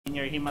in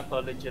your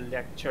hematology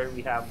lecture,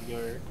 we have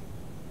your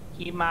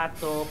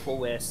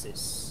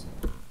hematopoiesis.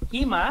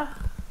 Hema,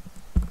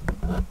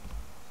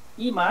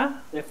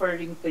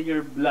 referring to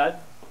your blood,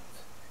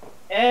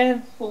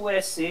 and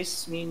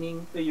poiesis,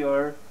 meaning to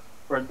your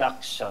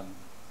production.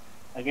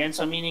 Again,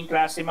 so meaning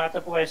class,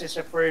 hematopoiesis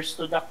refers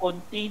to the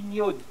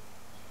continued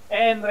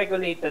and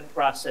regulated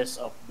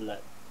process of blood.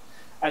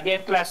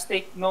 Again, class,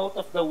 take note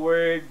of the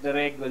word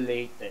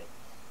regulated.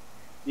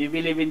 We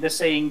believe in the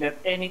saying that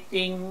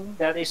anything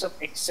that is of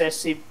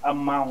excessive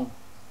amount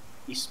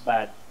is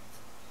bad.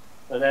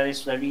 So that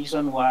is the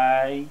reason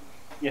why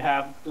you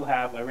have to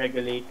have a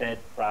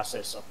regulated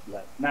process of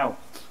blood. Now,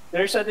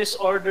 there's a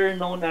disorder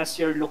known as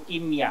your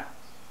leukemia.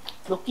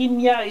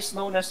 Leukemia is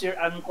known as your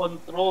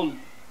uncontrolled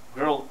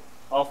growth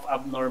of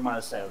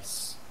abnormal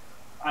cells.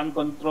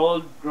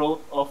 Uncontrolled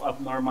growth of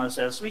abnormal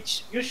cells,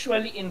 which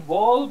usually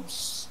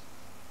involves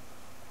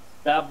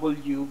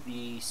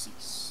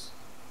WBCs.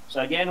 So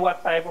again,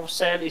 what type of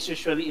cell is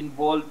usually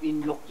involved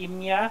in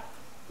leukemia?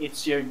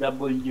 It's your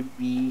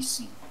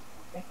WBC.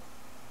 Okay.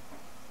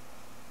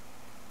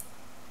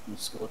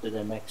 Let's go to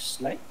the next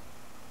slide.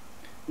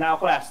 Now,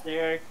 class,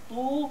 there are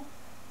two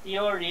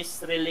theories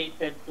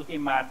related to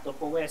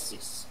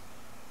hematopoiesis.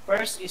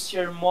 First is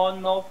your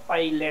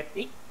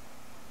monophyletic,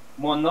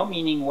 mono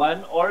meaning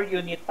one, or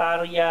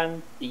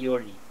unitarian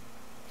theory.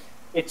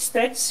 It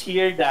states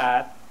here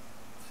that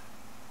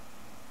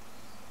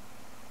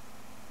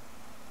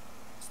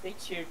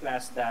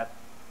class, that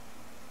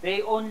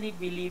they only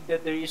believe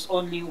that there is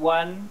only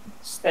one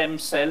stem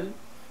cell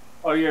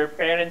or your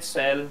parent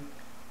cell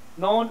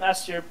known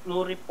as your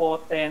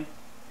pluripotent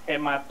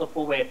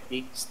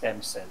hematopoietic stem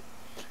cell.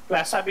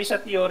 Class, sabi sa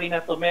theory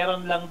na to,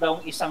 meron lang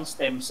daw isang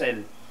stem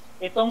cell.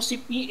 Itong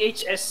si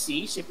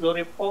PHSC, si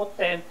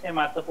pluripotent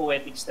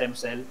hematopoietic stem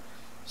cell,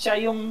 siya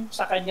yung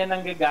sa kanya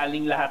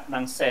nanggagaling lahat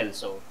ng cell.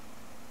 So,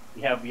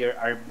 we have your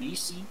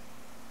RBC,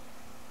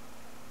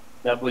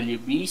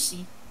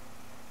 WBC,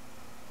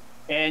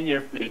 and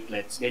your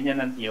platelets. Ganyan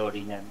ang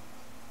theory niyan.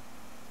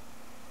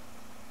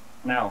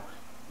 Now,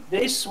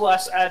 this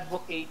was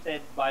advocated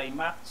by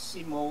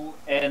Maximo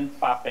and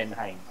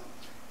Pappenheim.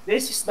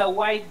 This is the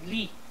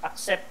widely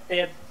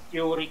accepted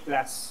theory,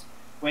 class,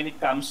 when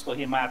it comes to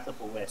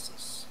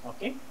hematopoiesis.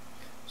 Okay?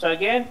 So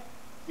again,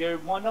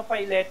 your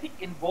monophyletic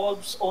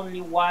involves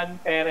only one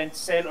parent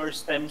cell or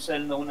stem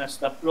cell known as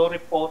the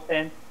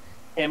pluripotent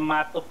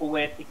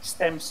hematopoietic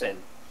stem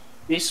cell.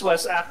 This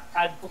was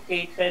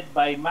advocated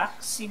by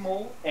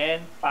Maximo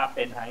and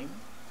Pappenheim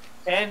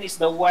and is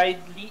the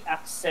widely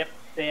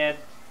accepted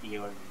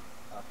theory.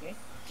 Okay?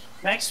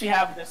 Next, we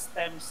have the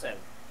stem cell.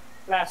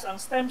 Class,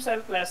 ang stem cell,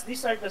 class,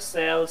 these are the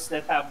cells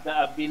that have the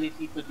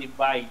ability to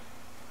divide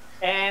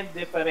and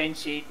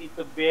differentiate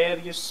into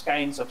various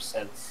kinds of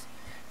cells.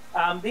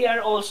 They are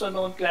also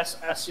known, class,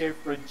 as your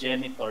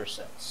progenitor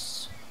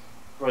cells.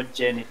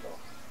 Progenitor.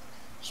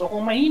 So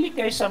kung mahilig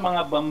kayo sa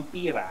mga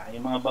vampira,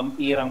 yung mga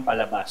vampirang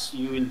palabas,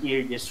 you will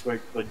hear this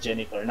word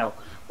progenitor. Now,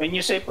 when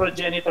you say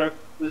progenitor,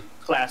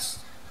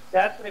 class,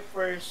 that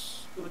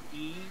refers to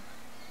the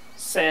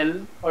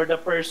cell or the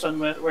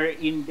person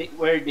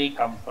where they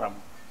come from.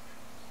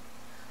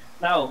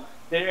 Now,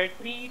 there are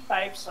three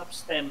types of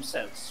stem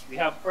cells. We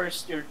have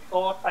first your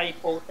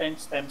totipotent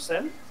stem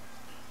cell,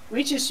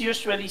 which is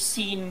usually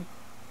seen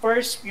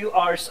first few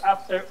hours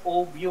after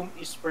ovum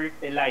is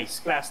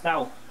fertilized. Class,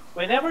 now,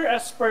 whenever a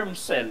sperm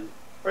cell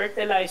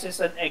fertilizes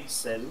an egg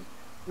cell,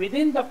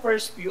 within the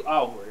first few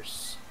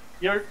hours,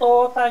 your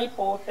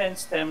totipotent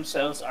stem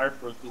cells are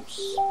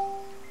produced.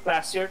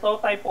 Class, your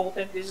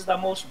totipotent is the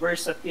most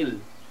versatile,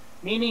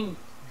 meaning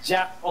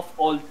jack of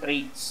all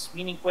trades,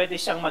 meaning pwede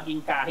siyang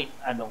maging kahit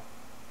ano.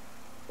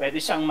 Pwede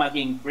siyang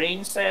maging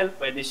brain cell,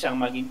 pwede siyang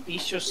maging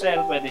tissue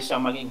cell, pwede siyang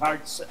maging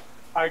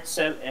heart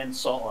cell, and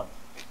so on.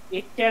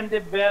 It can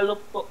develop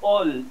to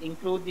all,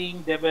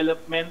 including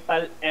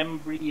developmental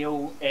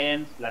embryo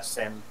and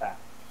placenta.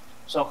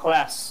 So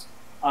class,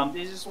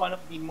 this is one of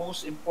the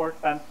most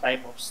important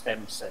type of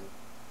stem cell.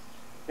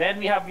 Then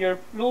we have your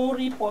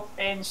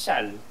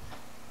pluripotential.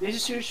 This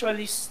is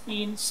usually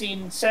seen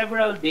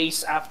several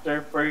days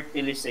after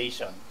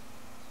fertilization.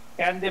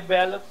 Can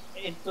develop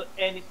into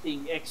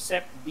anything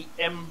except the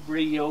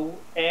embryo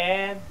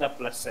and the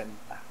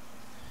placenta.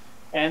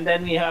 And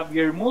then we have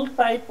your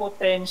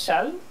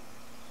multipotential,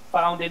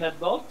 found in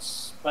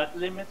adults, but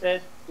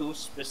limited to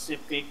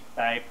specific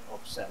type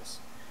of cells.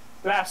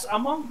 Class,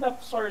 among the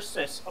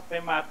sources of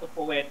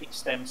hematopoietic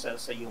stem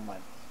cells sa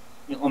human,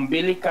 yung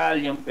umbilical,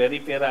 yung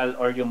peripheral,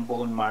 or yung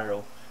bone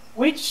marrow,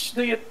 which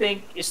do you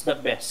think is the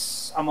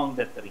best among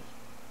the three?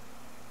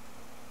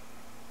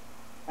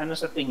 Ano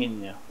sa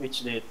tingin niyo?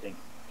 Which do you think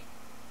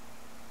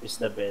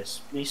is the best?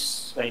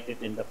 Please write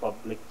it in the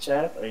public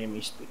chat or you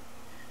may speak.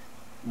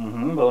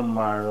 Bone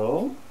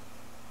marrow.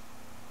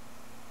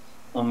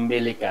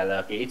 Umbilical.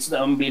 Okay, it's the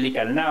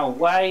umbilical. Now,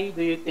 why do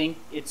you think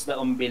it's the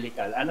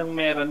umbilical? Anong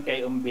meron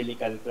kay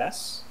umbilical,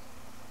 class?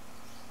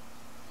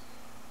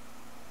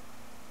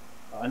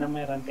 Anong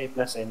meron kay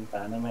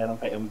placenta? Anong meron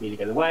kay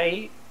umbilical?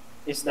 Why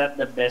is that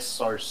the best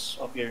source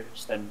of your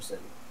stem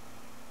cell?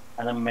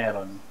 Anong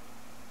meron?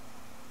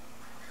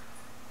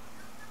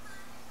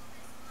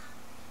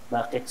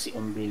 Bakit si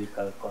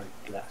umbilical cord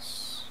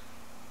class?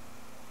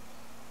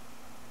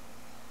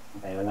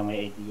 Okay, wala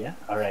may idea?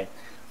 Alright.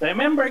 So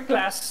remember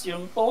class,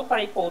 yung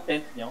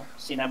totipotent nyo,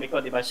 sinabi ko,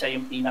 di ba, siya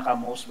yung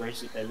pinaka-most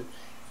versatile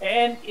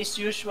and is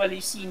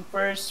usually seen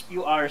first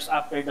few hours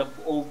after the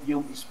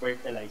ovum is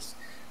fertilized.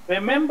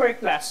 Remember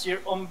class,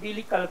 your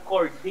umbilical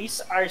cord, these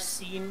are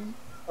seen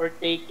or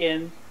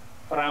taken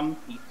from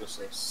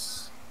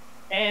fetuses.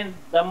 And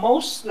the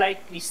most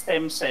likely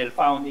stem cell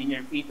found in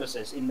your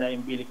fetuses in the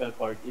umbilical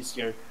cord is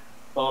your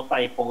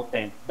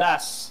totipotent,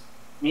 thus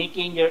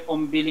making your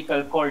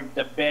umbilical cord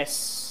the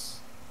best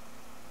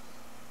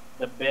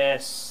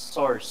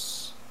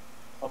source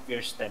of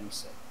your stem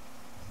cell.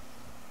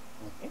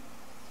 Okay.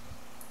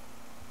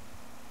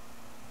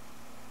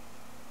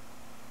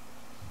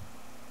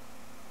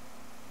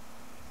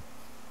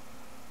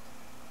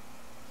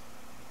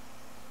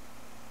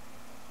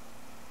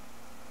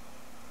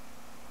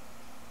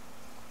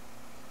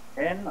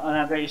 Then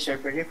another is your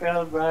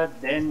peripheral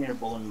blood, then your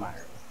bone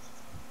marrow.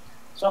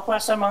 So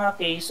sa mga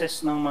cases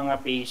ng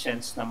mga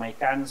patients na may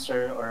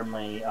cancer or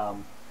may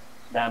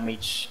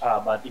damaged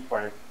body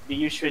part, they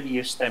usually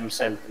use stem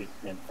cell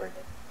treatment for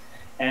that.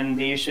 And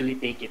they usually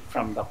take it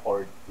from the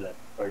cord blood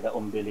or the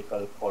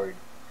umbilical cord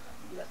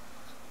blood.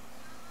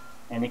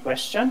 Any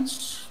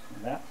questions?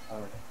 All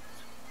right.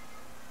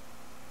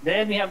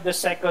 Then we have the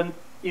second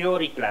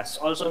theory class,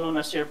 also known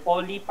as your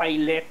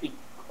polyphyletic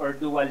or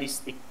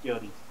dualistic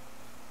theory.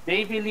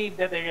 They believe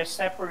that there is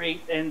a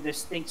separate and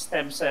distinct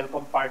stem cell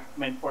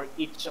compartment for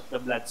each of the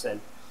blood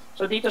cell.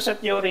 So dito sa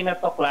theory na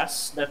to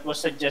class that was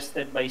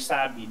suggested by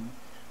Sabin,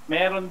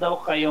 meron daw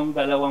kayong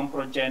dalawang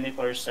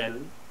progenitor cell.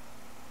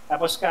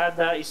 Tapos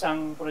kada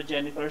isang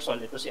progenitor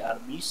cell, ito si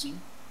RBC,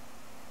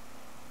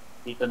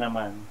 dito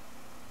naman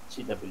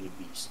si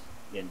WBC.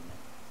 Yan.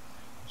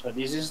 So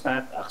this is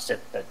not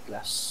accepted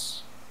class.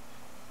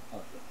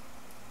 Okay.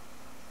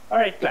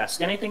 Alright class,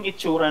 ganito yung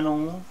itsura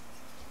nung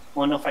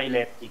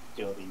monophyletic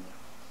theory niya.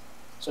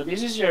 So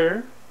this is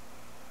your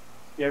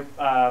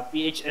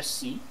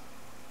PHSC.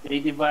 They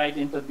divide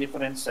into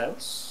different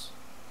cells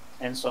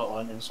and so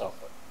on and so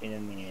forth. Yun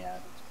yung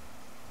nangyayari.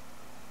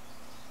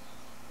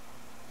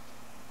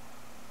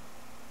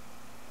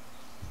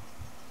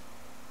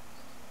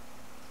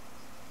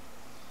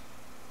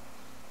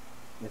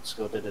 Let's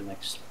go to the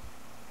next slide.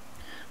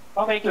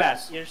 Okay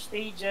class, your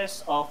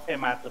stages of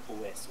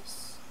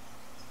hematopoiesis.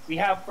 We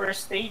have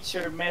first stage,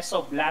 your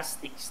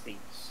mesoblastic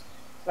stage.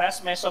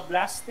 Class,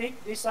 mesoblastic,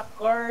 this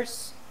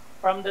occurs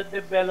from the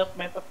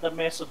development of the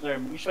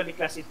mesoderm. Usually,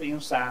 class, ito yung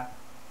sa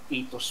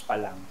fetus pa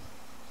lang.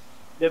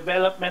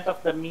 Development of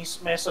the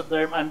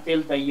mesoderm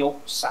until the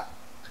yolk sac.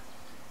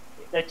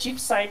 The chief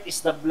site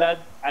is the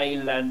blood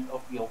island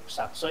of yolk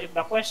sac. So, if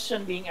the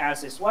question being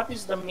asked is, what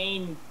is the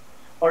main,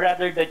 or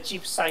rather the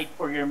chief site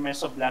for your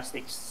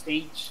mesoblastic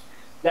stage?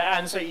 The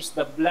answer is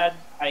the blood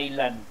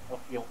island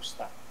of yolk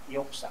sac.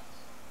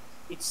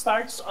 It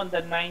starts on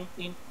the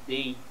 19th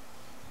day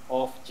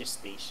of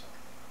gestation.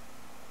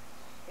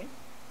 Okay.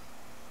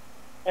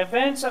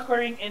 Events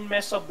occurring in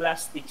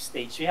mesoblastic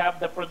stage. We have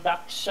the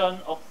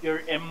production of your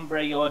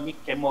embryonic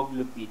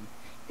hemoglobin.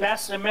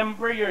 Class,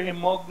 remember your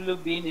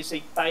hemoglobin is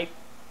a type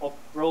of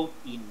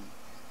protein.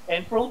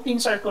 And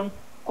proteins are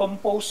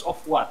composed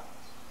of what?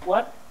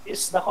 What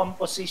is the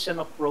composition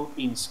of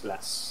proteins,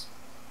 class?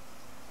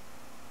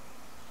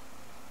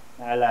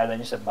 Naalala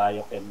niyo sa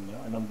biochem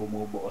niyo? Anong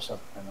bumubuo sa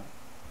ano?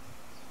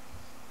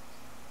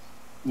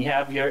 You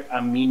have your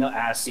amino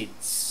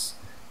acids.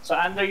 So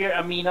under your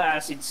amino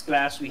acids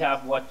class, we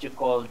have what you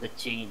call the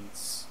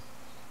chains.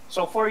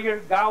 So for your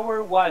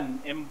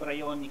Gower-1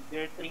 embryonic,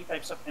 there are three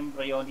types of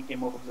embryonic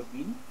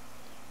hemoglobin.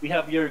 We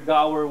have your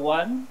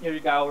Gower-1, your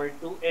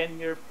Gower-2, and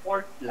your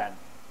Portland.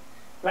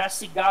 Class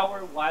si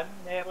Gower-1,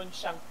 meron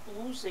siyang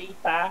 2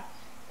 zeta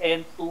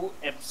and 2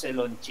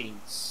 epsilon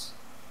chains.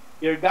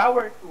 Your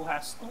Gower-2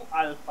 has 2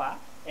 alpha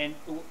and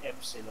 2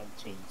 epsilon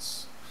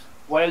chains.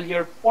 While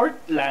your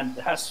Portland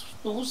has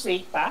 2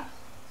 zeta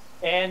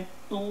and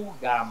 2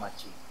 gamma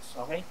chains.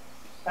 Okay?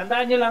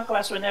 Tandaan nyo lang,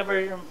 class, whenever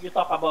you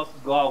talk about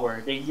Gower,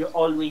 you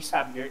always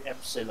have your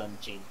epsilon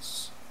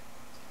chains.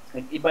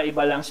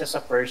 Nag-iba-iba lang siya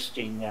sa first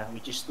chain niya,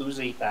 which is 2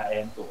 zeta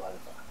and 2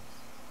 alpha.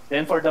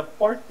 Then for the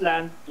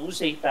Portland, 2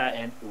 zeta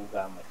and 2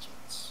 gamma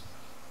chains.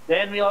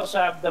 Then we also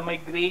have the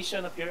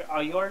migration of your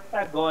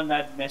aorta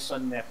gonad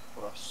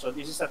mesonephros. So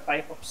this is a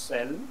type of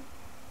cell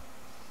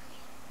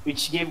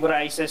which give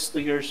rises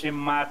to your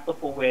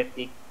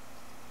hematopoietic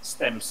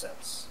stem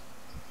cells,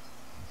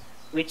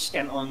 which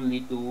can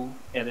only do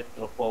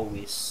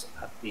erythropoiesis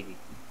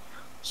activity.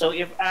 So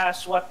if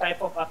asked what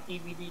type of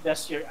activity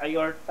does your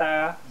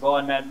aorta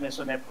gonad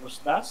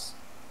mesonephros does,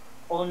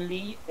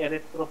 only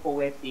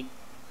erythropoietic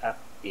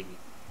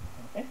activity.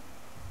 Okay?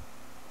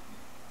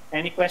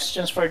 Any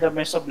questions for the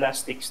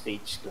mesoblastic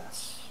stage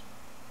class?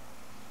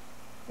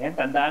 Yan,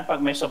 tandaan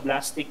pag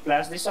mesoblastic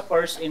class, this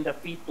occurs in the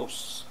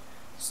fetus.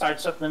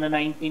 Starts at the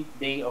 19th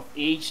day of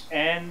age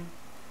and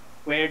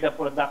where the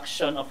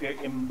production of your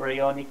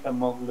embryonic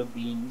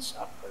hemoglobins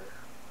occur.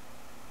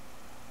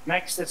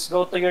 Next, let's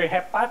go to your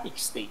hepatic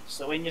stage.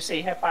 So when you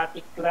say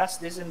hepatic class,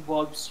 this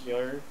involves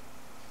your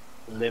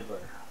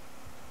liver.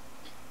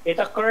 It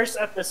occurs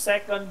at the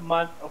 2nd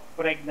month of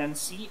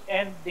pregnancy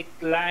and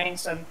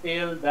declines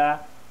until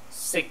the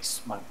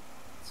 6th month.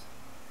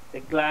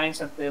 Declines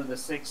until the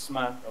 6th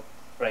month of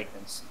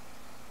pregnancy.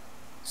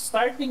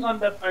 Starting on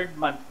the 3rd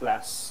month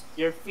class,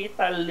 your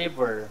fetal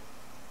liver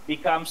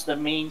becomes the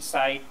main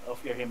site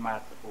of your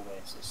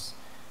hematopoiesis.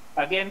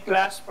 Again,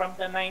 class, from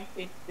the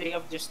 19th day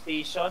of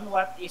gestation,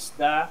 what is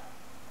the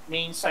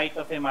main site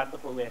of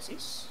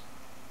hematopoiesis?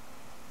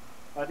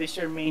 What is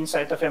your main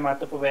site of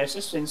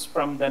hematopoiesis since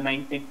from the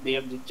 19th day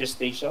of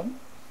gestation?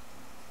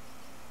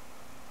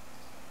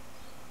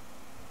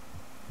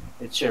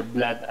 It's your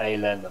blood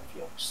island of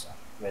yolk sac.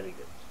 Very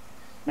good.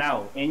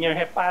 Now, in your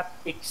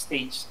hepatic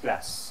stage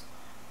class,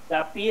 the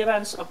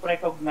appearance of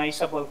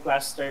recognizable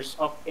clusters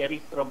of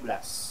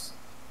erythroblasts,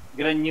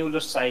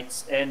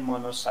 granulocytes, and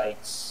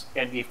monocytes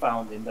can be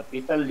found in the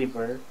fetal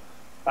liver,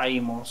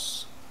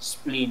 thymus,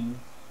 spleen,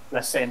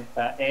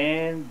 placenta,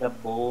 and the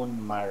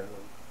bone marrow.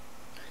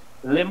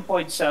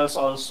 Lymphoid cells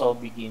also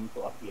begin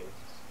to appear.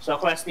 So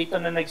class, dito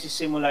na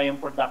nagsisimula yung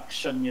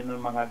production yun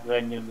ng mga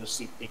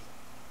granulocytic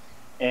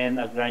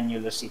and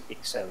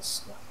granulocytic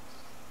cells.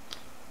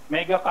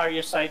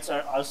 Megakaryocytes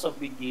are also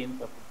begin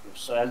to produce.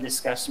 So I'll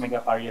discuss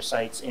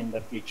megakaryocytes in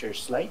the future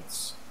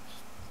slides.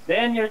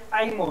 Then your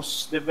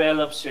thymus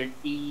develops your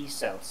T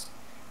cells.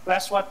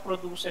 Class, what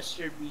produces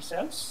your B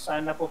cells?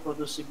 Sana po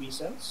produce si B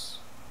cells?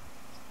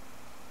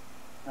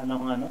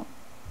 Anong?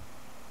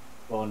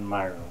 Bone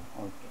marrow.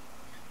 Okay.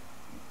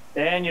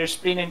 Then your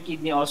spleen and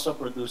kidney also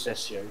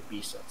produces your B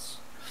cells.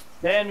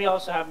 Then we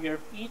also have your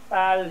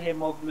fetal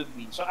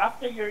hemoglobin. So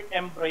after your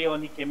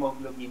embryonic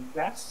hemoglobin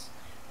class,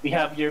 we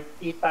have your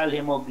fetal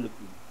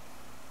hemoglobin.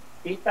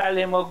 Fetal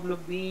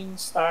hemoglobin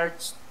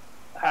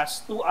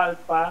has 2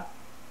 alpha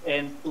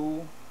and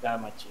 2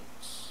 gamma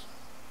chains.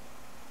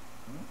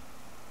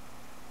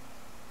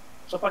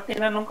 So pag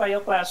tinanong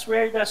kayo class,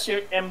 where does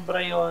your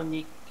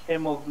embryonic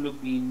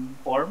hemoglobin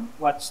form?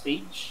 What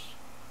stage?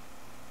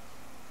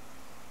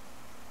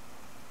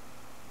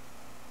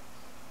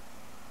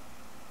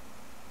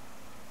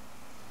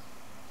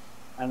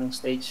 Anong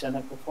stage siya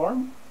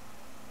nagpo-form?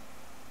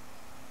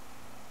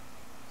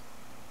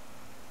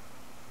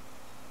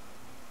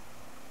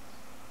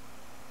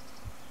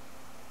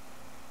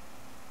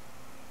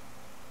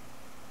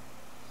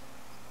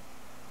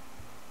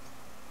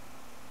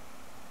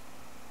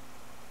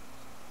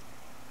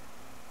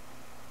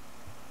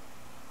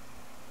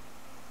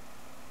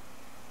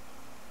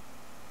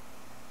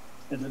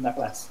 Ito na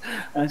class.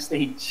 Ang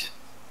stage.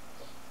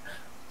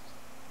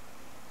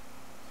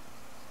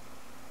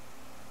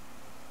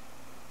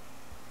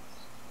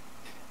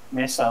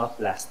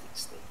 Mesoplastic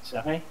stage.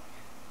 Okay?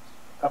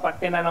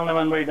 Kapag tinanong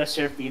naman where does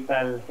your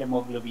fetal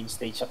hemoglobin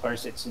stage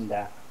occurs, it's in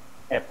the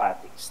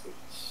hepatic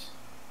stage.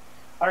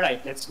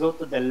 Alright, let's go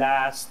to the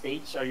last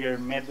stage, or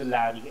your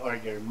medullary or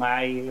your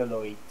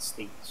myeloid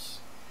stage.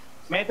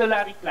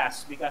 Medullary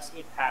class because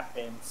it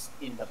happens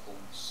in the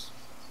bones.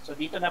 So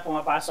dito na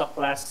pumapasok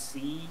class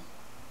si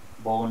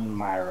bone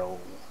marrow.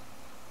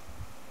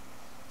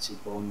 Si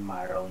bone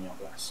marrow nyo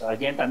class. So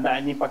again,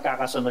 tandaan niyo yung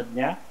pagkakasunod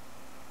niya.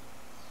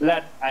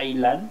 Blood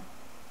island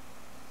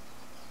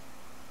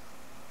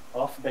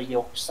of the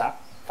yolk sac,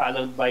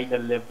 followed by the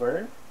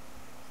liver,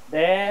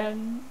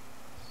 then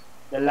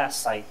the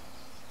last site,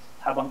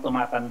 habang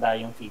tumatanda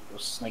yung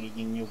fetus,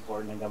 nagiging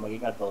newborn, hanggang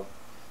maging adult,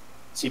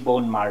 si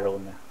bone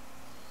marrow na.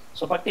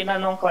 So pag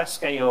tinanong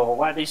class kayo,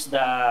 what is the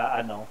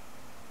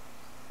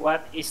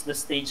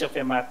stage of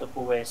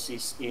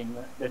hematopoiesis in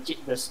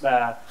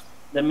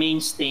the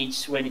main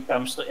stage when it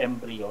comes to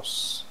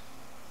embryos?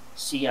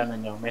 Si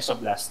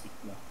mesoblastic,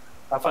 no?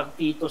 Kapag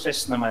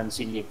fetuses naman,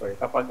 si liver.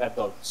 Kapag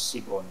adults, si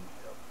bone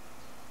marrow.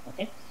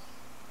 Okay?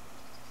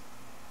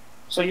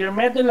 So your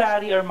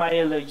medullary or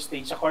myeloid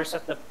stage occurs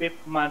at the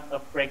 5th month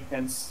of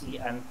pregnancy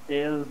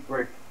until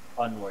birth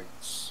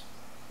onwards.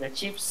 The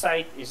chief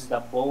site is the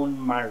bone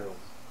marrow.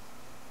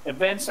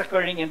 Events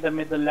occurring in the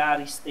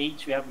medullary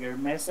stage, we have your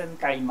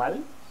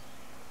mesenchymal,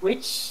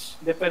 which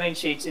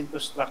differentiates into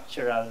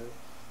structural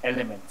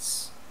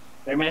elements.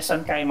 Your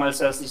mesenchymal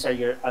cells, these are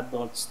your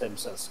adult stem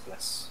cells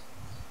class.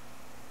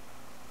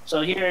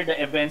 So here are the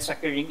events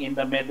occurring in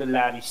the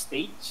medullary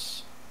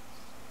stage.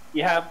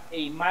 You have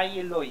a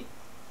myeloid.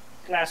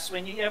 Class,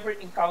 when you ever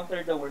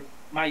encounter the word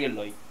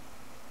myeloid,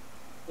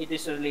 it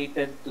is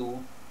related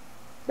to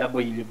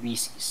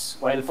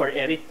WBCs. While for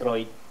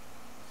erythroid,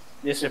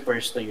 this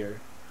refers to your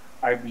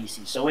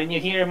RBC. So when you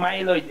hear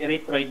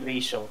myeloid-erythroid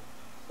ratio,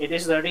 it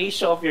is the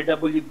ratio of your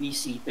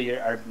WBC to your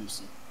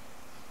RBC.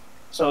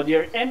 So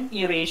your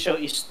ME ratio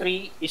is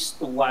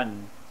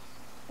 3:1.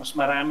 Mas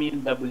marami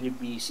yung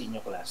WBC nyo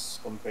class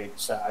compared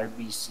sa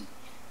RBC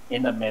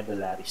in the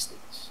medullary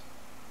stage.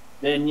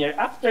 Then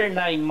after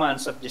 9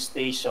 months of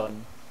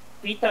gestation,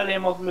 fetal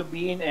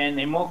hemoglobin and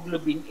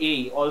hemoglobin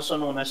A, also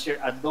known as your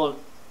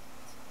adult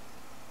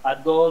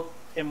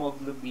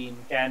hemoglobin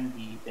can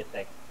be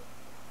detected.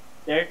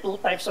 There are two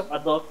types of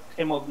adult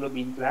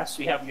hemoglobin class.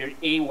 We have your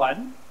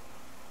A1,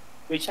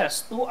 which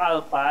has 2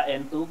 alpha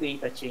and 2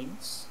 beta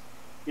chains.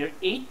 Your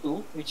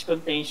A2, which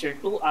contains your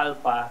 2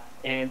 alpha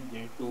and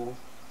your 2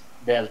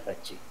 delta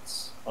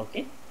chains.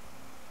 Okay?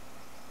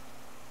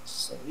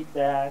 So with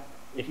that,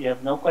 if you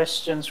have no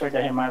questions for the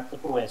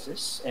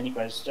hematopoiesis, any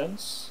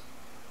questions,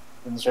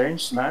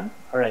 concerns, none?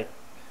 All right,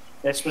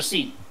 let's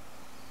proceed.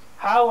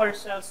 How are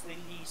cells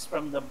released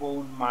from the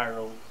bone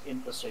marrow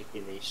into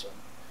circulation?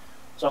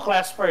 So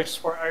class first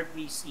for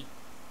RBC.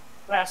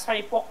 Class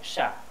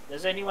hypoxia.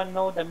 Does anyone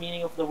know the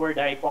meaning of the word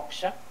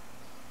hypoxia?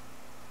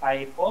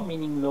 Hypo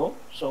meaning low.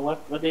 So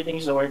what do you think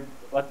is the word?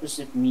 What does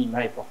it mean,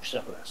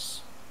 hypoxia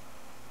class?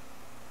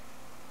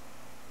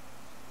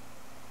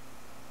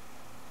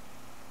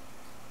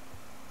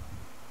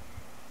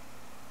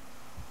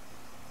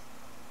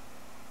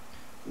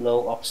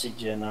 Low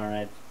oxygen, all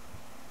right.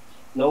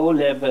 Low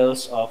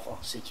levels of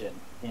oxygen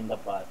in the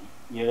body.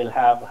 You will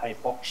have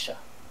hypoxia.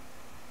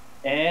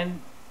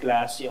 And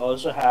class, you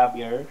also have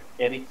your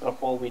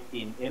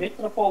erythropoietin.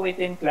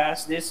 Erythropoietin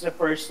class, this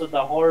refers to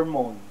the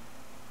hormone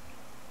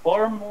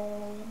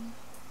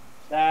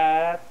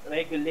that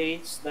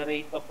regulates the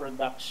rate of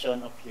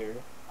production of your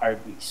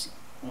RBC.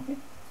 Okay?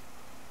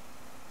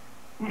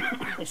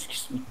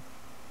 Excuse me.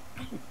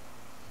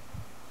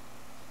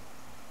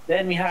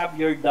 Then we have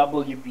your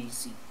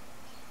WBC.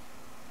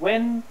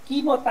 When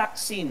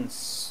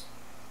chemotoxins,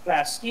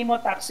 class,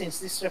 chemotoxins,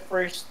 this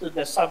refers to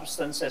the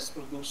substances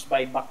produced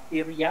by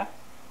bacteria,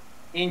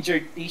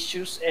 injured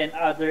tissues, and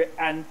other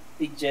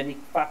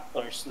antigenic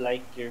factors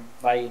like your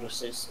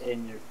viruses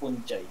and your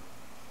fungi.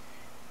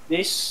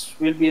 This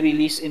will be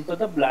released into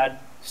the blood,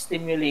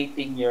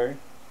 stimulating your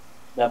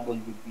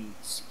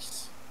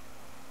WBCs.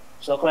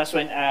 So class,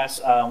 when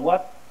asked,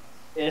 what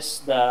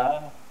is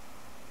the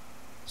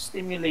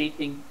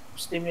stimulating,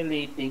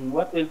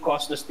 what will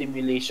cause the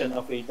stimulation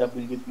of a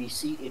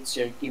WBC? It's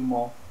your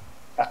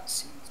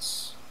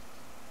chemotoxins.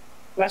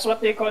 Class,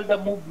 what they call the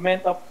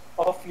movement of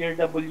your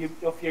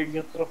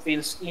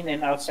neutrophils in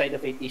and outside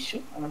of a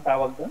tissue? Anong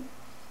tawag doon?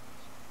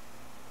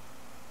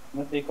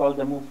 What they call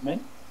the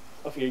movement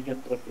of your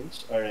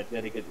neutrophils? Alright,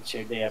 very good. It's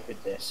your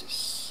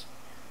diapetesis.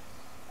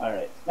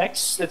 Alright,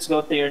 next, let's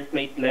go to your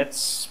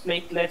platelets.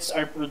 Platelets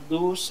are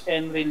produced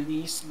and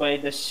released by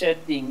the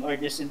shedding or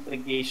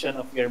disintegration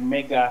of your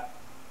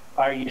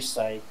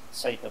megakaryocyte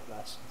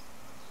cytoplasm.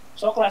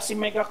 So, klase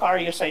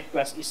megakaryocyte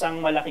class,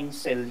 isang malaking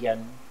cell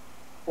yan.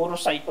 Puro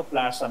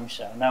cytoplasm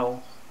siya.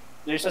 Now,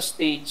 there's a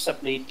stage sa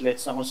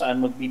platelets na kung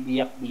saan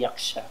magbibiyak-biyak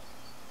siya,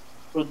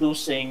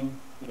 producing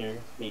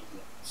your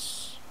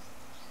platelets.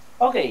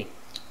 Okay,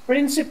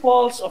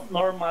 principles of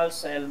normal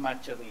cell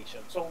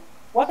maturation. So,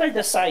 what are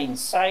the signs?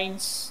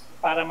 Signs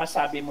para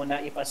masabi mo na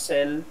if a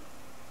cell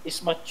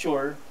is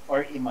mature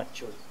or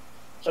immature.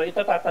 So ito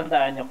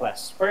tatandaan nyo,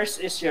 class.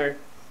 First is your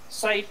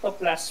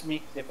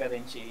cytoplasmic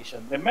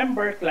differentiation.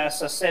 Remember,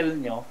 class, sa cell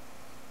nyo,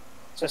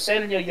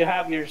 you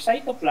have your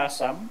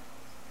cytoplasm,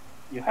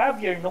 you have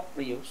your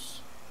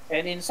nucleus,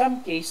 and in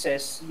some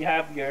cases, you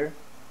have your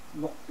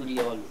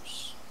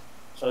nucleolus.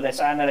 So let's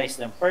analyze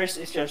them.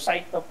 First is your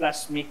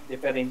cytoplasmic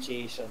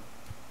differentiation.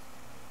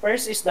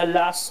 First is the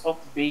loss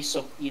of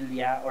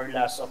basophilia or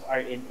loss of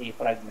RNA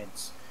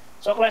fragments.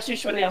 So class,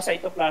 usually ang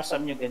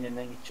cytoplasm nyo, ganyan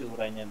ang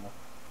itsura niya. No?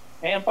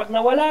 Ngayon, pag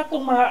nawala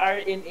itong mga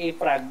RNA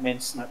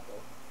fragments na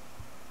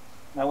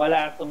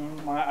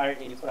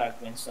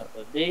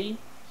to, they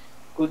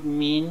could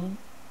mean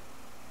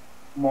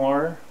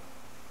more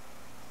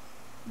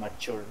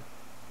mature.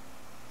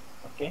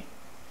 Okay?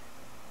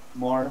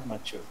 More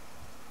mature.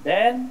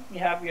 Then, you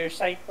have your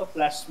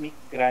cytoplasmic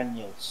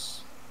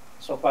granules.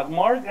 So, pag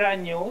more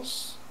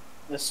granules,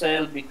 the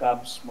cell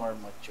becomes more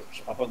mature.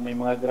 So, kapag may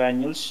mga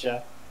granules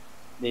siya,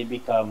 they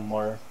become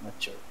more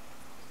mature.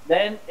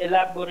 Then,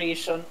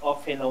 elaboration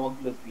of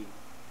hemoglobin.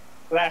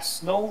 Class,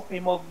 no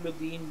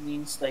hemoglobin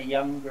means the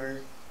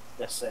younger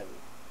the cell.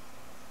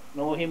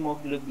 No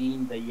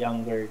hemoglobin, the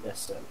younger the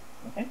cell.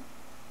 Okay?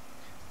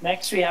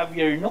 Next, we have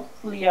your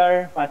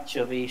nuclear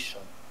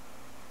maturation.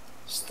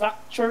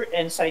 Structure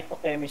and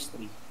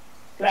cytochemistry.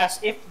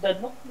 Class, if the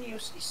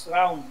nucleus is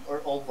round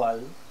or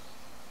oval,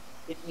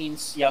 it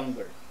means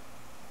younger.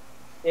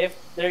 If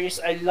there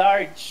is a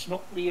large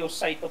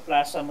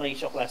nucleus-cytoplasm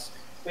ratio, class,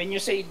 when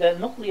you say the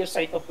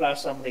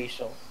nucleus-cytoplasm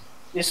ratio,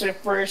 this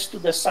refers to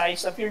the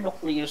size of your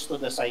nucleus to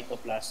the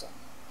cytoplasm.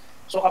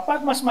 So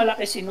kapag mas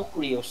malaki si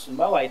nucleus,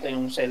 halimbawa ito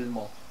yung cell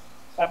mo,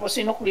 tapos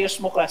si nucleus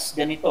mo, class,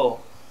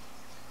 ganito,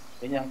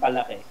 ganyang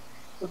kalaki,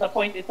 to the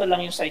point ito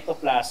lang yung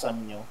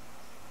cytoplasm nyo,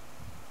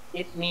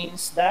 it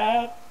means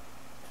that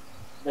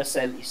the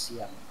cell is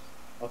young.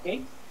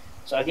 Okay?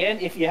 So again,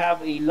 if you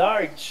have a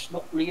large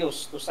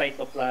nucleus to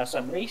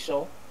cytoplasm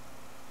ratio,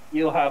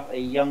 you have a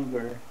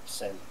younger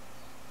cell.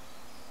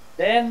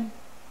 Then,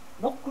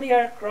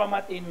 nuclear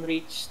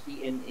chromatin-rich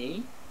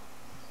DNA.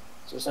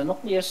 So sa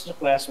nucleus nyo,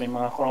 class, may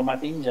mga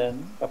chromatin dyan.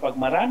 Kapag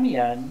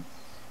marami yan,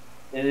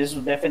 it is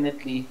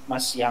definitely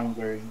mas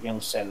younger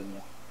yung cell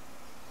nyo.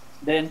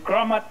 Then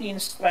chromatin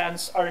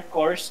strands are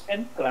coarse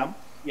and clump.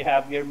 You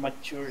have your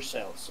mature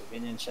cells. So,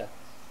 ganyan siya.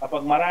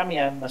 Kapag marami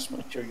yan, mas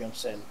mature yung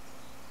cell.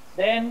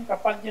 Then,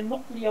 kapag yung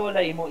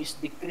nucleoli mo is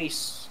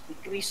decrease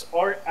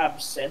or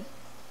absent,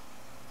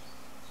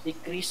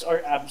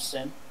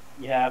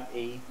 you have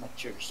a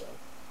mature cell.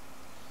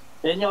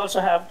 Then you also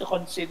have to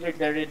consider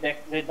the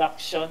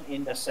reduction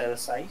in the cell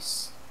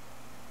size.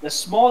 The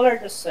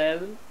smaller the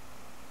cell,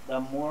 the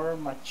more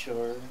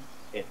mature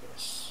it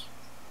is.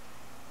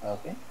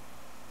 Okay?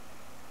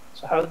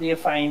 So how do you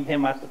find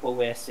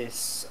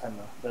hematopoiesis?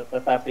 The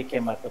topic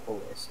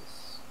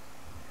hematopoiesis.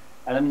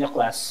 Alam niyo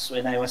class,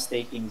 when I was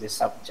taking this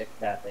subject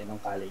dati nung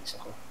college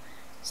ako,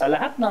 sa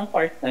lahat ng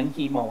part ng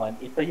Hema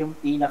 1, ito yung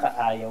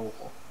pinakaayaw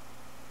ko.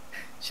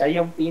 Siya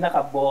yung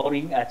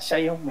pinaka-boring at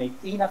siya yung may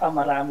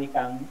pinakamarami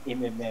kang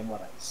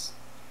i-memorize.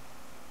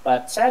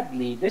 But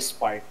sadly, this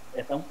part,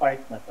 itong part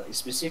na to,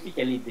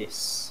 specifically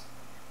this,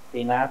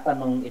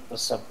 tinatanong ito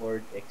sa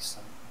board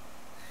exam.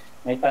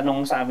 May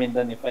tanong sa amin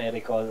doon, if I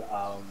recall,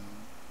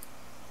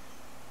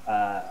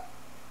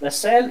 the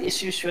cell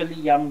is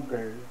usually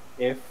younger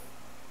if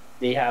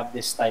they have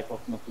this type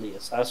of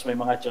nucleus. Tapos may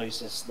mga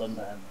choices doon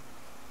na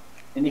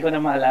hindi ko na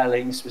maalala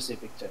yung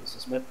specific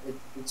choices, but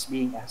it's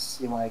being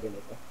asked yung mga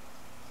ganito.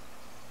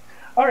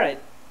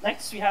 Alright,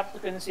 next we have to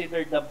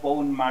consider the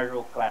bone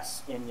marrow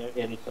class in your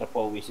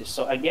erythropoiesis.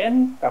 So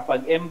again,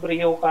 kapag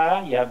embryo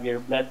ka, you have your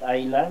blood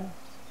island.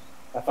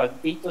 Kapag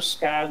fetus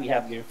ka, we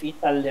have your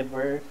fetal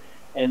liver.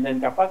 And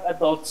then kapag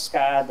adults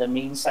ka, the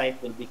main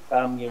site will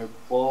become your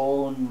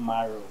bone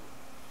marrow.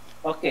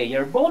 Okay,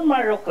 your bone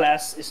marrow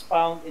class is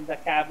found in the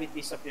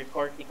cavities of your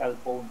cortical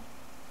bone.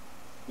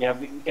 You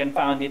can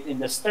find it in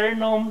the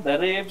sternum, the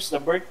ribs,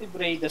 the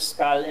vertebrae, the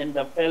skull, and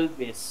the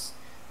pelvis.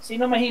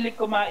 Sino mahilig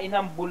kumain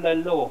ng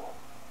bulalo?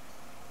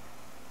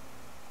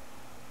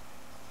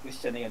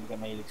 Christian na yun, hindi ka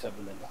mahilig sa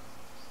bulalo.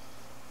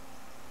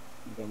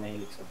 Hindi ka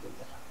mahilig sa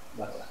bulalo.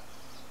 Bawa.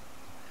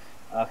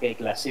 Okay,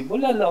 class. Si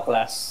bulalo,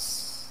 class.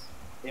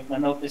 If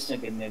na-notice nyo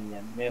ganyan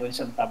yan, meron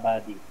siyang taba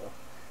dito.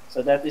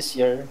 So that is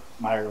your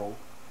marrow.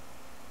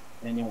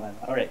 Yan yung one.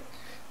 Alright.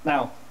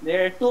 Now,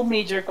 there are two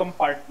major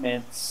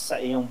compartments sa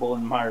iyong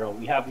bone marrow.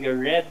 We have your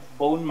red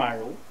bone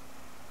marrow,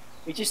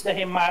 which is the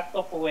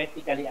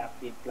hematopoietically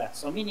active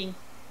class. So meaning,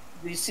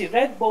 this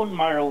red bone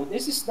marrow,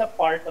 this is the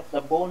part of the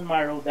bone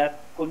marrow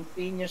that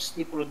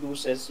continuously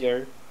produces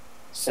your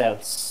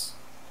cells.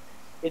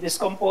 It is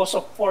composed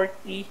of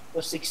 40 to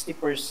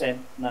 60%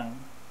 ng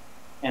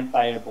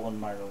entire bone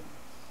marrow.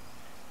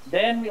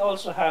 Then we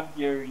also have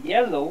your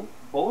yellow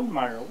bone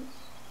marrow,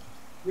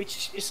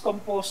 which is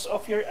composed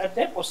of your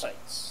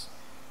adipocytes.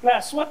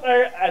 Class, what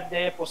are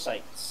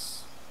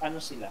adipocytes? Ano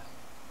sila?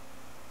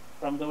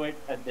 From the word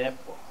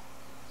adepo.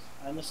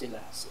 Ano sila?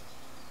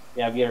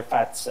 You have your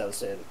fat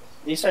cells.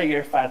 These are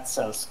your fat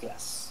cells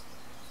class.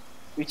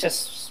 Which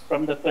is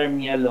from the term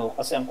yellow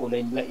kasi ang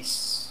kulay nila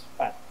is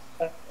fat.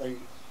 Or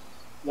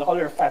the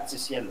color of fats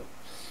is yellow.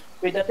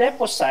 With the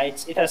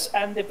adipocytes, it has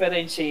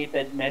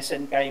undifferentiated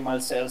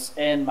mesenchymal cells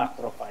and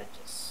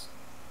macrophages.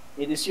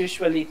 It is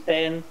usually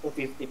 10 to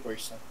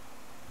 50%.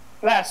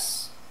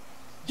 Class,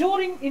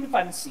 during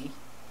infancy,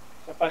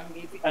 kapag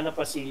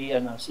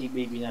si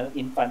baby na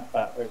infant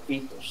pa or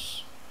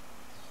fetus,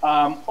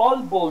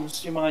 all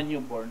bones, yung mga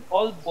newborn,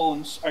 all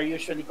bones are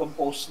usually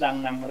composed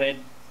lang ng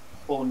red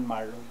bone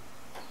marrow.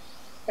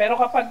 Pero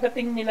kapag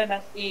dating nila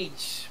ng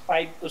age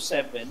 5 to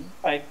 7,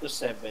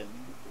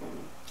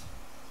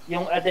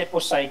 yung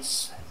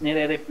adipocytes,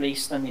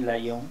 nire-replace na nila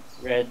yung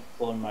red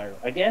bone marrow.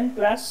 Again,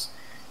 class,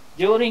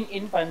 during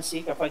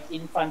infancy, kapag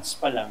infants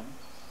pa lang,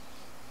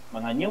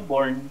 mga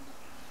newborn,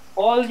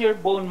 all your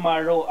bone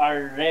marrow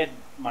are red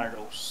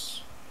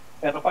marrows.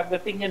 Pero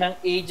pagdating niya ng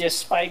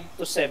ages 5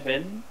 to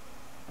 7,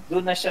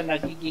 doon na siya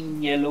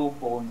nagiging yellow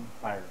bone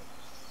marrow.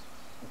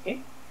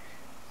 Okay?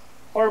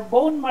 For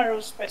bone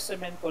marrow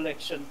specimen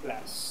collection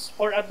class,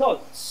 for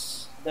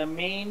adults, the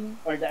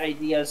main or the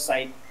ideal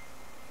site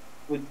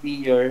would be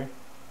your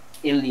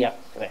iliac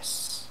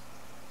crest.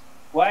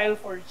 While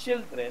for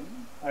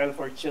children,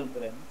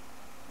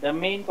 the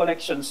main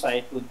collection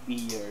site would be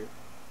your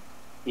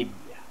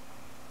tibia.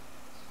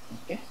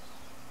 Okay?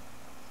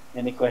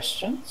 Any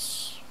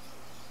questions?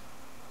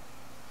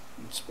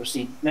 Let's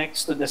proceed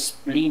next to the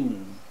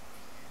spleen.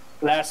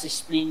 Class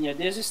splenia.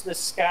 This is the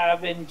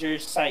scavenger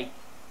site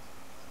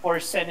for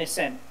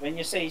senescent. When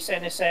you say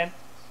senescent,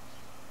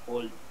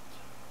 old.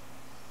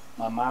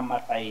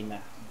 Mamamatay na.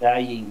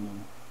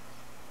 Dying.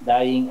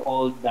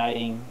 Old,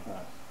 dying.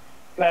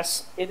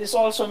 Class, it is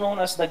also known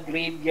as the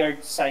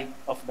graveyard site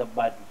of the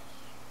body.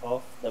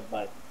 So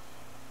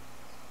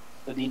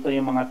dito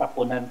yung mga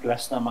tapunan,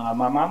 class, na mga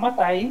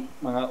mamamatay,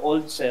 mga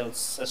old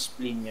cells sa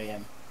spleen nyo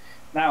yan.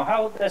 Now,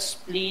 how does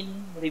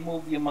spleen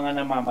remove yung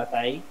mga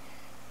namamatay?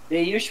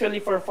 They usually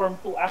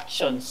perform two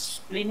actions,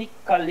 splenic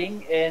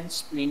culling and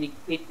splenic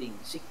pitting.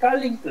 Si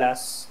culling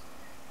class,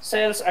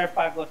 cells are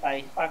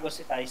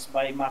phagocytized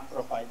by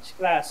macrophage.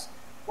 Class,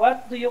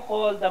 what do you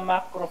call the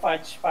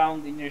macrophage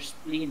found in your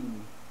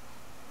spleen?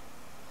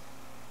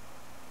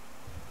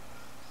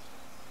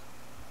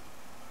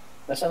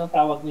 Tapos anong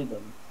tawag niyo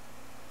doon?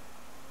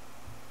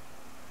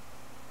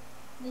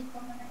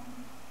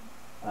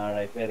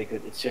 Alright, very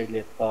good. It's your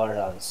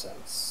littoral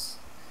cells.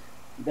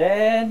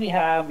 Then we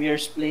have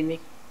your splenic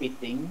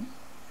pitting,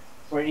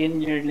 wherein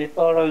your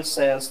littoral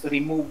cells to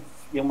remove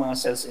yung mga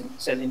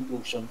cell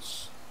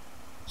inclusions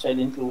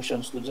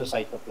to sa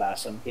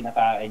cytoplasm,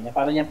 kinakain niya.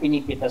 Parang yung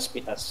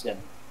pinipitas-pitas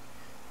yan.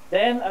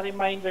 Then, a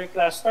reminder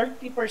class,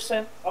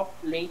 30% of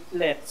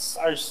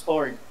platelets are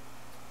stored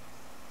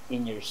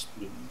in your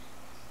spleen.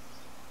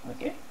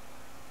 Okay?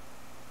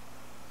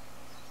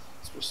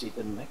 Let's proceed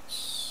to the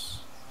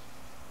next.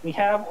 We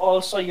have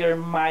also your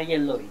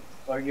myeloid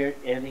or your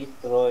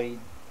erythroid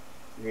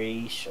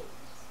ratio.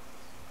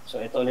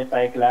 So, ito ulit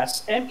tayo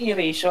class. ME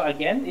ratio,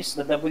 again, is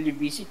the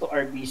WBC to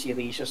RBC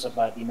ratio sa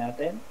body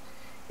natin.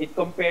 It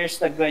compares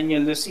the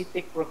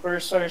granulocytic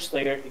precursors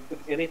to your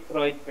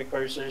erythroid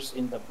precursors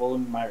in the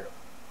bone marrow.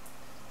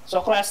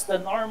 So class,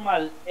 the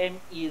normal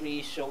ME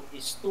ratio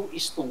is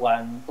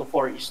 2:1 to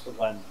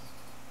 4:1.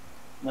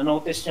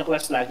 Na-notice nyo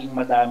class, laging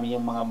madami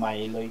yung mga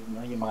myeloid,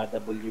 no? Yung mga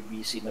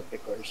WBC na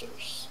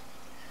precursors.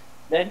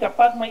 Then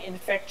kapag may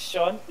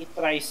infection, it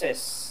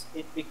rises.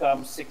 It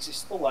becomes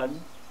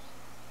 6:1.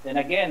 Then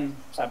again,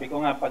 sabi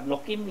ko nga, pag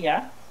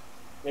leukemia,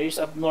 there is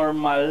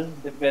abnormal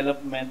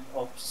development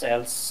of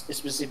cells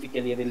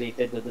specifically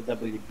related to the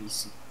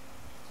WBC.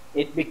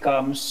 It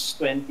becomes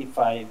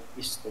 25:1.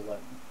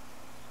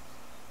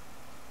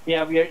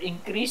 You have your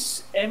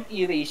increased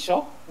ME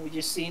ratio, which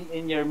is seen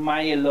in your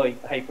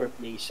myeloid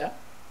hyperplasia,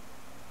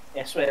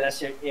 as well as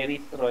your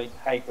erythroid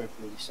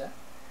hyperplasia.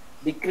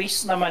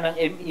 Decrease naman ang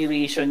ME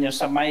ratio nyo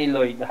sa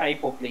myeloid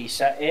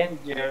hypoplasia and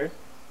your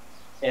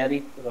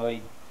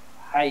erythroid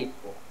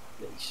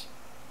hypoplasia.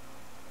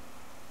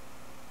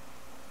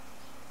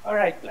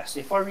 Alright class,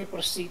 before we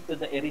proceed to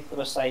the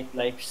erythrocyte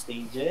life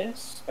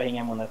stages,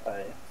 pahinga muna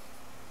tayo.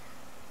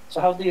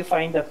 So how do you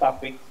find the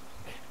topic?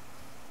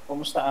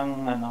 Kumusta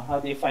ang how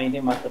do you find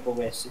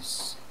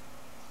hematopoiesis?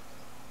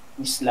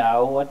 Miss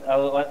Lau,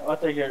 what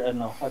are your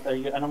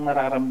anong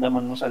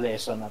nararamdaman mo sa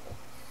lesson na to?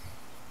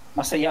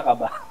 Masaya ka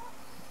ba?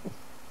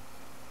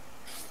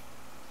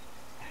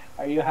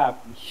 Are you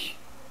happy?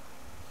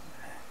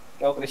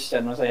 Ikaw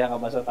Christian, masaya ka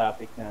ba sa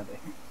topic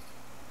natin?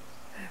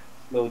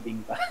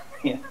 Loading pa.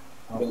 Yeah.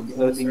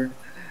 Loading.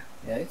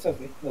 Yeah, it's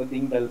okay.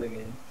 Loading talaga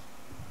yun.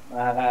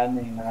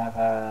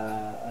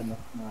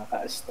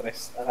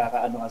 Nakaka-stress.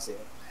 Nakaka-ano kasi.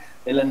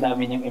 Dahil ang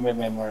dami niyang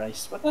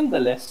i-memorize. But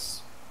nonetheless,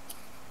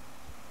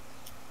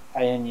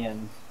 kaya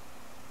niyan.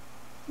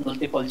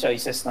 Multiple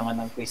choices naman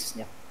ang quiz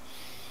niya.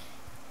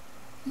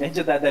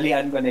 Medyo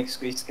dadalian ko next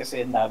quiz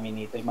kasi ang dami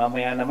nito.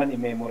 Mamaya naman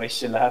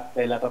i-memorize yung lahat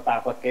dahil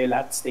natatakot kayo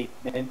lahat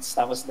statements.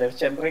 Tapos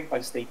syempre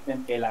pag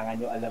statement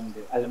kailangan nyo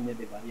alam nyo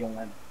diba yung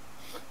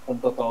kung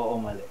totoo o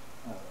mali.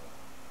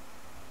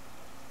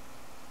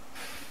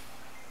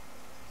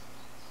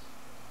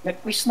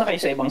 Nag-quiz na kayo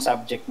sa ibang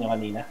subject nyo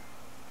kanina?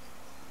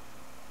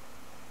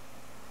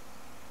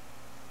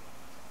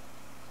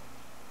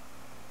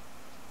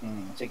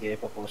 Sige,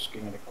 ipopost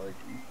ko yung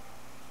recording.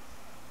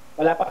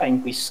 Wala pa kayong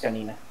quiz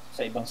kanina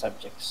sa ibang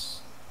subjects?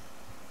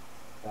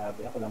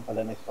 Grabe, ako lang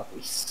pala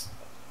nagpa-quiz.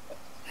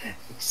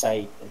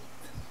 Excited.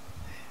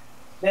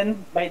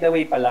 Then, by the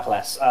way pala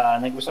class,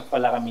 nag-usap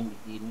pala kami ni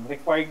Dean.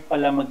 Required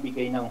pala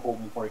magbigay ng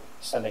homework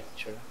sa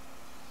lecture.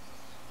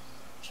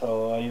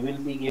 So, I will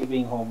be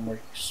giving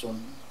homework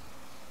soon.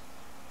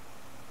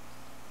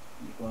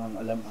 Hindi ko nang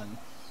alam ano.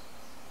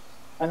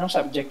 Anong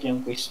subject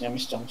yung quiz niya,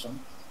 Miss Johnson?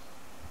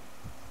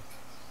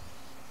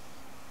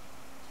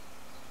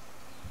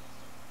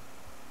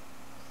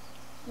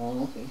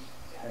 Oh, okay.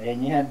 Kaya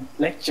niya yan.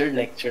 Lecture.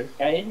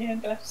 Kaya niya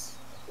yan, class.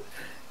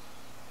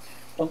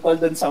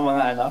 Tungkol dun sa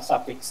mga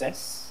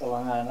suffixes, sa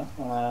mga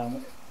mga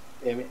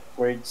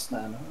words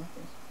na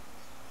Okay.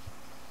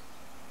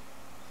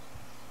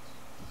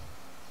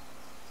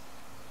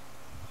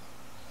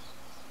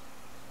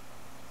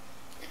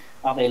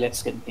 Okay, let's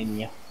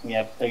continue. We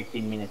have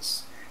 13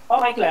 minutes.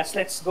 Okay, class,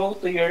 let's go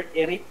to your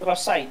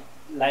erythrocyte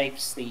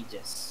life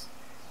stages.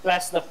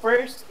 Class, the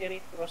first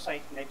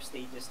erythrocyte life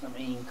stages na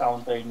may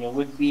encounter nyo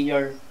would be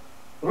your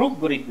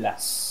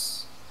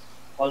rubriblasts,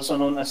 also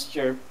known as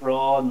your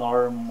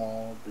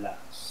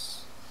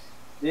pronormoblasts.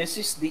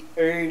 This is the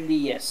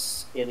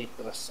earliest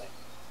erythrocyte.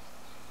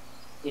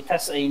 It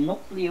has a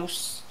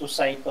nucleus to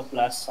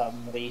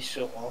cytoplasm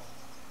ratio of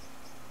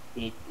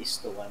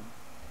 8:1.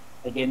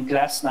 Again,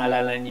 class,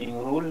 naalala niyo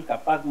yung rule,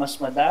 kapag mas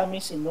madami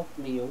si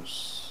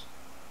nucleus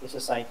sa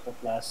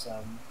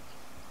cytoplasm,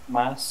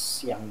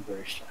 mas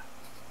younger siya.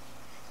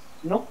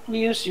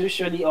 Nucleus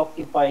usually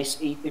occupies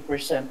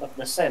 80% of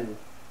the cell.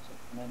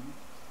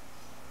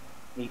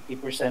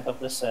 80% of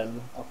the cell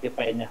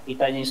occupy niya.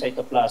 Kita niyo yung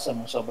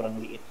cytoplasm, sobrang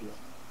liit yun.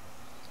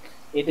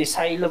 It is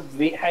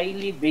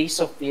highly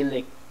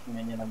basophilic.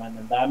 Tingnan niyo naman,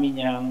 ang dami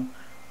niyang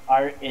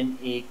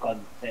RNA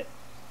content.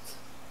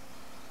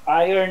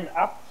 Iron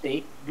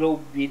uptake,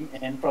 globin,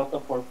 and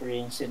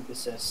protoporphyrin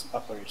synthesis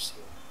occurs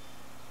here.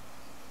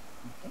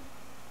 Okay.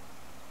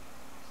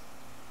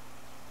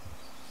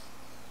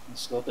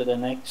 Let's go to the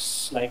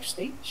next life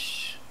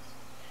stage.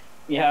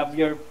 We have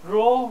your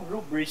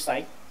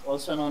prorubricite,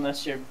 also known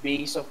as your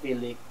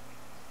basophilic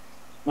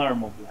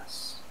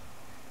normoblast.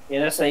 It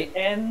has a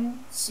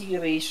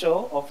NC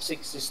ratio of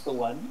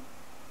 6:1.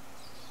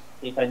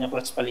 Kita nyo,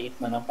 class, paliit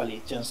na ng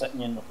paliit yun sa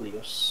inyong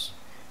nucleus.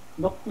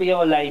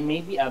 Nucleoli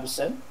may be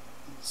absent.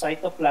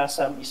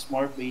 Cytoplasm is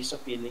more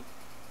basophilic.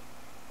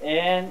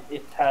 And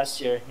it has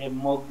your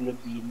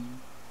hemoglobin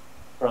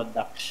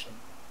production.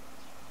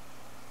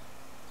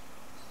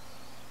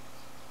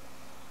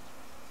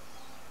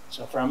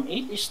 So from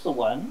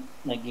 8:1,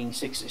 naging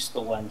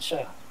 6:1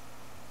 siya.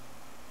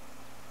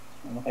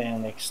 Ano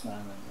kayang next na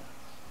ano niya?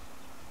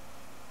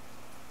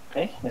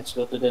 Okay, let's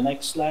go to the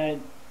next slide.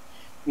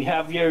 We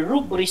have your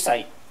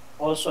rubricite,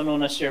 also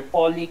known as your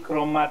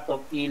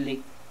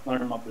polychromatophilic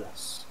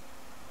normoblast.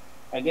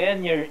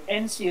 Again, your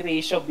NC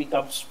ratio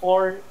becomes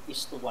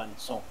 4:1.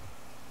 So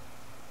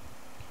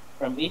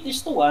from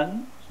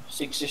 8:1,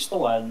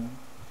 6:1,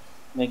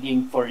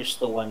 naging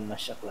 4:1 na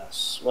siya,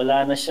 class.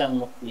 Wala na siyang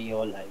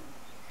nucleoli.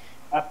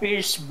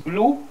 Appears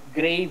blue,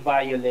 gray,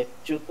 violet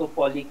due to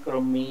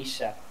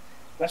polychromasia.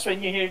 Because when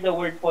you hear the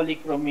word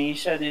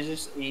polychromasia, this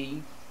is a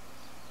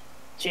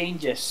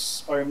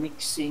changes or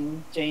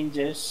mixing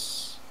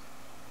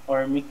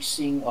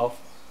of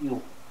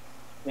hue.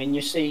 When you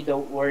say the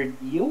word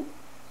hue,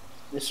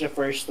 this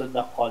refers to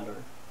the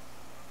color.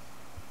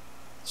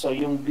 So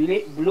yung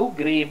blue,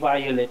 gray,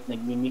 violet,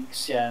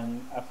 nagmi-mix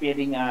yan,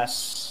 appearing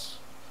as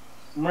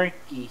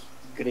murky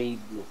gray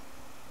blue.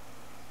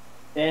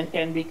 And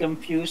can be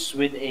confused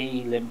with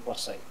a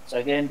lymphocyte. So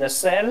again, the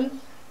cell,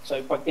 so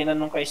pag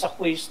tinanong kayo sa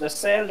quiz, the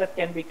cell that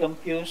can be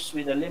confused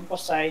with a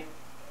lymphocyte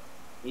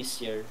is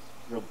your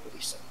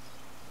rubricite.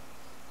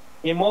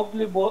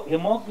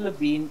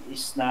 Hemoglobin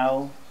is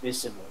now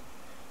visible.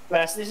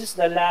 Class, this is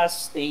the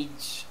last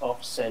stage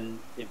of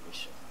cell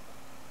division.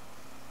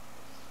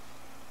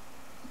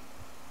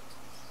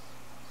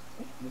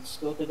 Okay, let's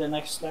go to the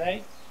next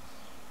slide.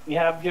 We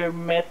have your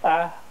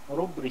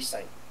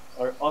metarubricite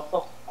or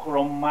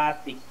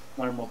autochromatic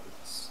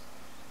normoblast.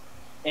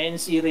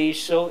 NC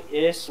ratio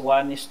is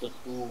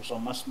 1:2. So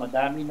mas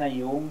madami na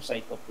yung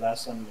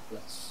cytoplasm ni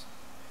class.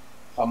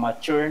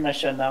 Pamature na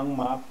siya ng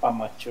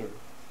mapamature.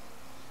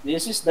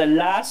 This is the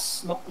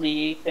last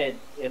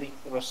nucleated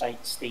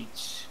erythrocyte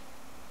stage.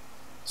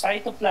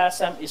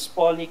 Cytoplasm is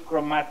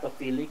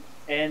polychromatophilic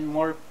and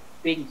more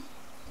pink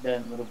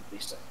than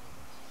rubricite.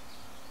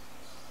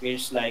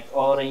 Appears like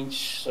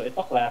orange. So ito,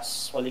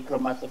 class,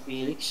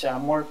 polychromatophilic siya,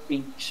 more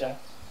pink siya.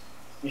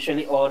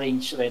 Usually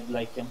orange, red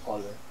like yung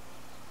color.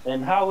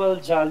 Then how will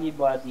jolly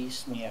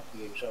bodies may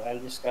appear? So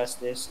I'll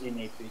discuss this in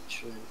a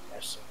future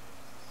lesson.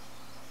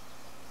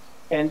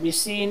 Can be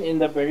seen in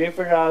the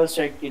peripheral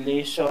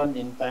circulation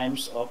in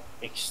times of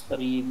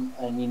extreme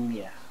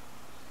anemia.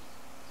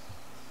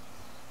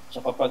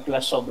 So kapag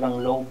class sobrang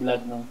low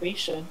blood ng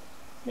patient,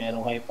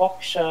 merong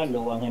hypoxia,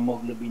 low ang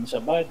hemoglobin sa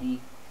body,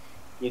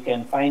 you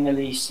can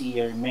finally see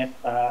your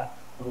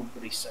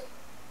metarubricite.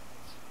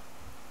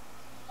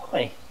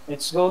 Okay,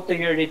 let's go to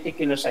your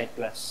reticulocyte,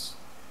 class.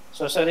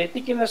 So sa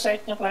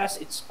reticulocyte niya, class,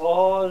 it's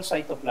all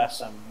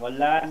cytoplasm.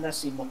 Wala na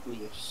si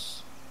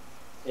nucleus.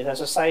 It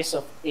has a size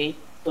of 8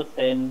 to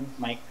 10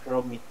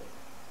 micrometer.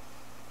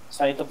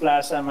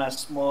 Cytoplasm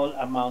has small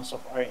amounts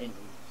of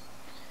RNA.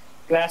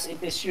 Class,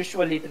 it is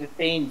usually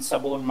retained sa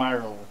bone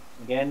marrow.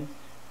 Again,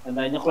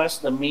 tandaan nyo,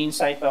 class, the main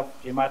site of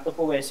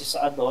hematopoiesis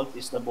sa adult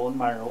is the bone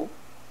marrow.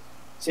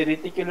 Si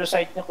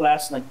reticulocyte nyo,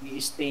 class,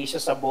 nag-i-stay siya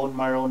sa bone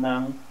marrow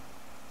ng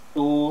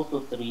 2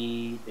 to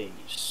 3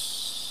 days.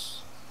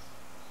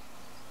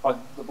 Pag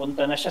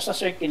pupunta na siya sa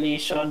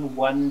circulation,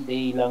 1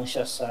 day lang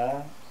siya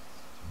sa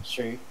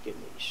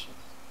circulation.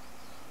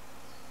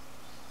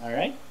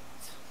 Alright?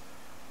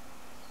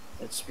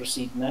 Let's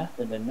proceed na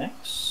to the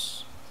next.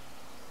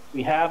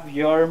 We have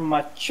your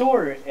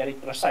mature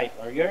erythrocyte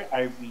or your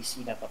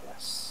RBC na to,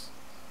 class.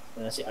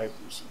 Ito na si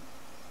RBC.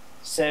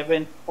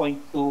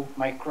 7.2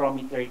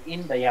 micrometer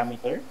in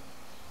diameter.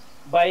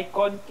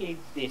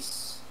 Biconcave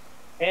disc.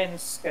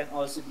 Hence, can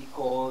also be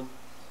called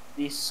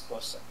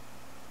discocyte.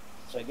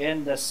 So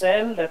again, the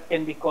cell that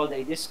can be called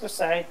a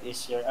discocyte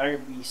is your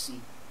RBC.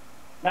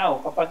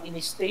 Now, kapag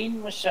in-stain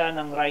mo siya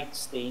ng right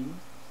stain,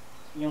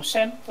 yung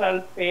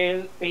central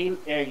pale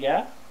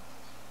area,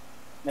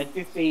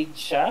 nag-fade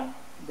siya,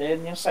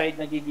 then yung side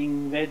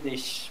nagiging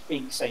reddish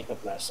pink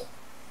cytoplasm.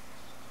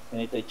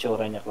 Ganito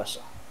itsura niya,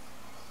 class.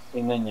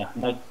 Tingnan niya,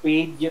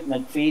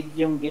 nag-fade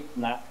yung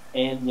gitna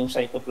and yung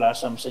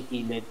cytoplasm sa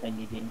kilid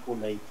nagiging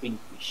kulay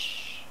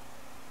pinkish.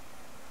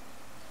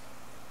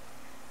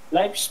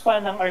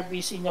 Lifespan ng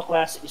RBC nyo,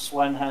 class, is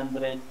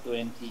 120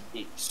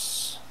 days.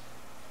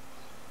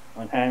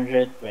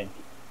 120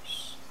 days.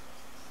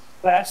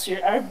 Class,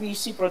 your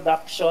RBC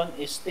production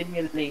is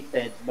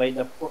stimulated by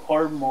the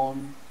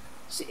hormone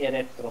si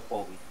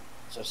erythropoietin.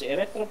 So si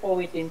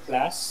erythropoietin,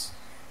 class,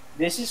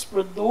 this is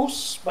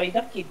produced by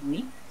the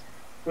kidney,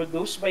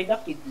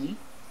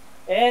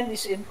 and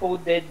is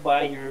encoded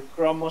by your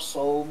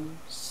chromosome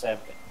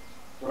 7.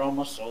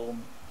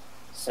 Chromosome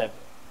 7.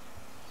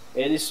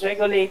 It is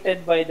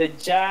regulated by the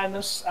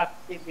Janus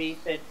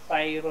activated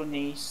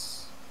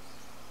pyronase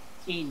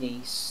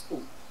kinase 2,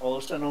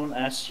 also known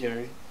as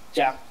your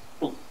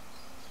JAK2,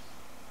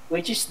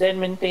 which is then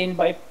maintained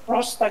by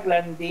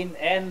prostaglandin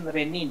and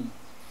renin.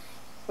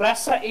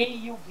 Class sa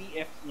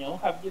AUBF nyo,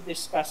 have you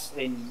discussed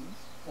renin?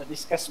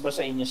 Na-discuss ba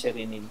sa inyo si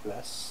renin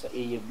class sa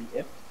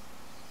AUBF?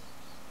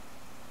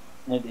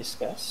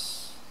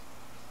 Na-discuss?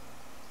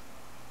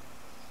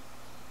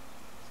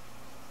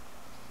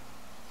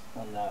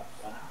 Wala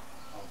pa.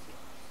 Okay.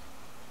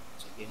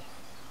 Sige.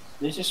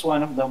 This is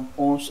one of the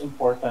most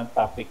important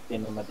topic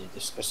din na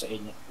madidiscuss sa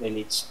inyo.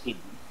 Relates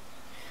kidney.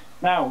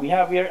 Now, we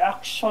have your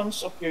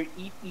actions of your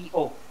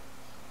EPO.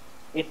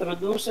 It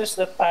reduces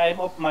the time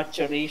of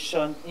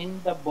maturation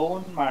in the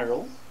bone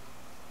marrow.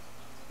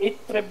 It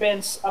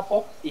prevents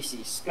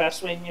apoptosis. Class,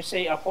 when you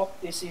say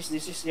apoptosis,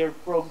 this is your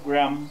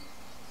program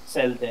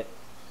cell death.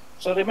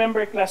 So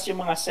remember class,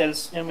 yung mga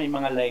cells nyo may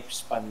mga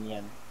lifespan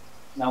yan.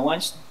 Now,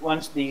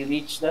 once they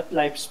reach that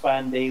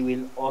lifespan, they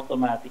will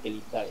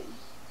automatically die.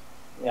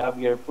 You have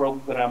your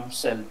program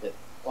cell death,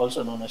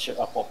 also known as your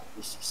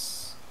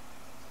apoptosis.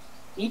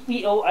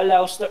 EPO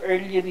allows the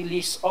early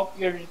release of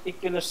your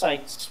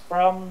reticulocytes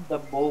from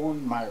the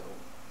bone marrow.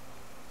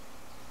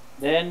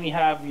 Then we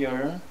have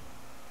your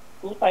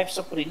two types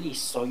of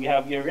release. So you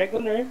have your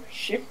regular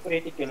shift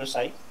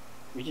reticulocyte,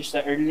 which is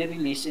the early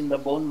release in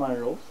the bone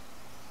marrow.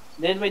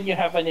 Then when you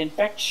have an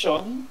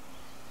infection,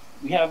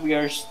 we have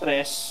your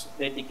stress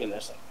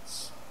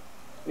reticulocytes,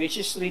 which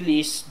is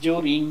released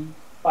during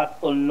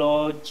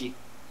pathologic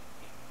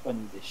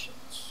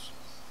conditions.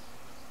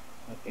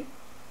 Okay?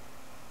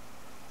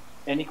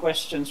 Any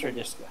questions or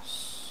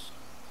discuss?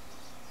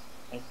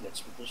 Right,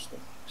 let's finish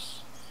the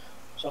next.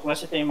 So,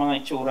 class, ito yung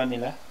mga itsura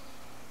nila.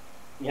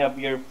 You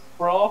have your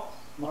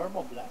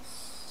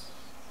pro-normoblasts.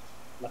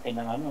 Laki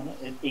ng ano,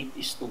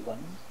 8:1.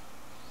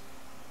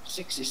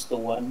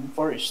 6:1,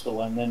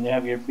 4:1, then you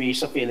have your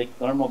basophilic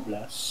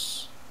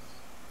normoblasts,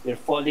 your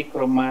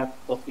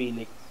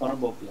polychromatophilic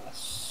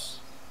normoblasts,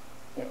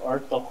 your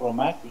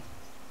orthochromatic,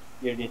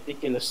 your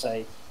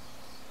reticulocyte,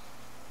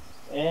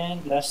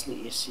 and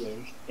lastly is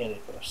your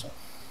erythrocyte.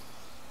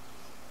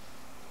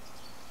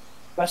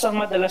 Kasi ang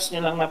madalas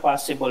nyo lang na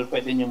possible,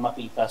 pwede nyo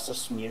makita sa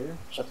smear,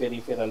 sa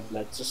peripheral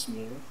blood sa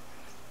smear,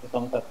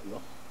 itong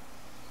tatlo.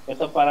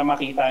 Ito, para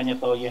makita nyo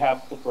to, you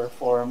have to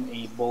perform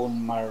a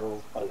bone marrow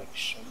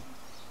collection.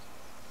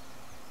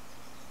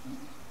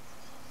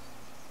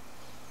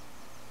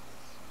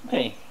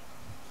 Okay.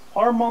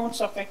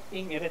 Hormones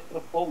affecting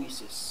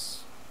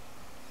erythropoiesis.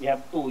 You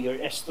have two, your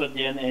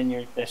estrogen and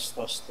your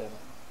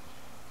testosterone.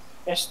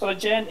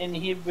 Estrogen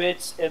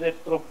inhibits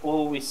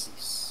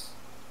erythropoiesis.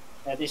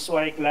 That is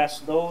why,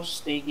 class,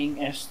 those taking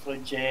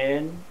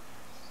estrogen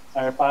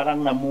are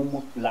parang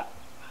namumutla.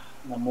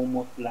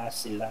 Namumutla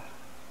sila.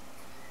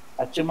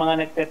 At yung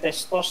mga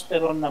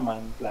nagte-testosterone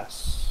naman,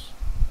 class,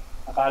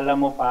 akala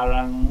mo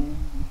parang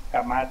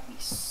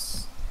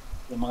kamatis.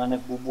 Yung mga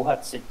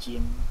nagbubuhat sa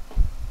gym.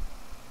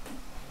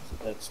 So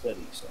that's the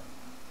reason.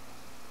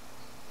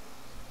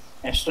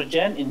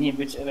 Estrogen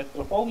inhibits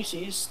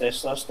erythropoiesis.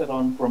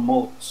 Testosterone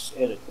promotes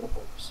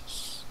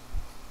erythropoiesis.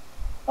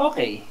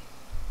 Okay.